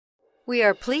We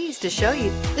are pleased to show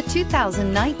you the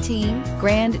 2019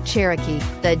 Grand Cherokee.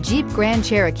 The Jeep Grand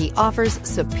Cherokee offers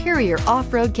superior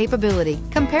off-road capability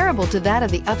comparable to that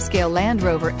of the upscale Land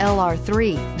Rover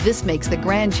LR3. This makes the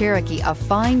Grand Cherokee a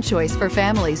fine choice for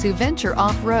families who venture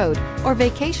off-road or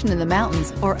vacation in the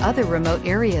mountains or other remote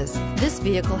areas. This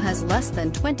vehicle has less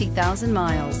than 20,000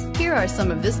 miles. Here are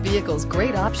some of this vehicle's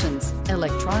great options: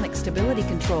 electronic stability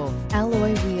control,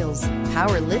 alloy wheels,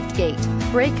 power lift gate,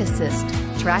 brake assist,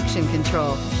 traction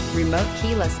control, remote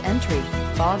keyless entry,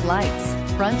 fog lights,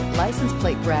 front license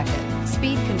plate bracket,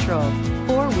 speed control,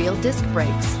 four-wheel disc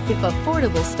brakes. If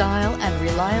affordable style and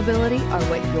reliability are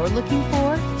what you're looking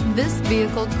for, this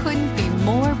vehicle couldn't be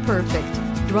more perfect.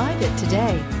 Drive it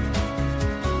today.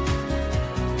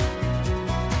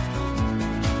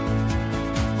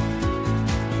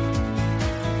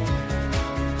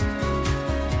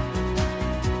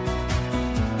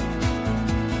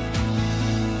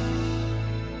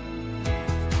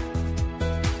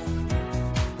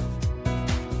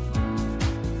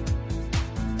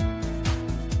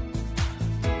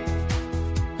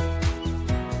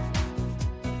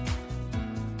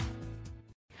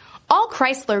 All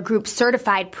Chrysler Group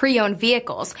certified pre-owned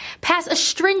vehicles pass a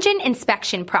stringent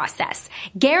inspection process,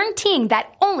 guaranteeing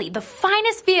that only the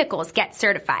finest vehicles get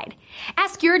certified.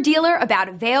 Ask your dealer about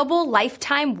available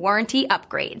lifetime warranty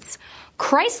upgrades.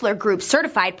 Chrysler Group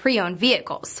certified pre-owned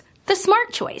vehicles, the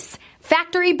smart choice,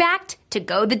 factory backed to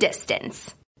go the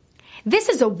distance. This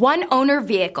is a one-owner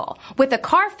vehicle with a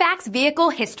CARFAX Vehicle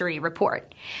History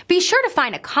Report. Be sure to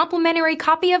find a complimentary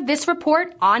copy of this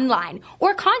report online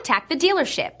or contact the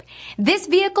dealership. This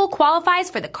vehicle qualifies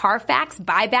for the CARFAX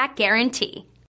Buyback Guarantee.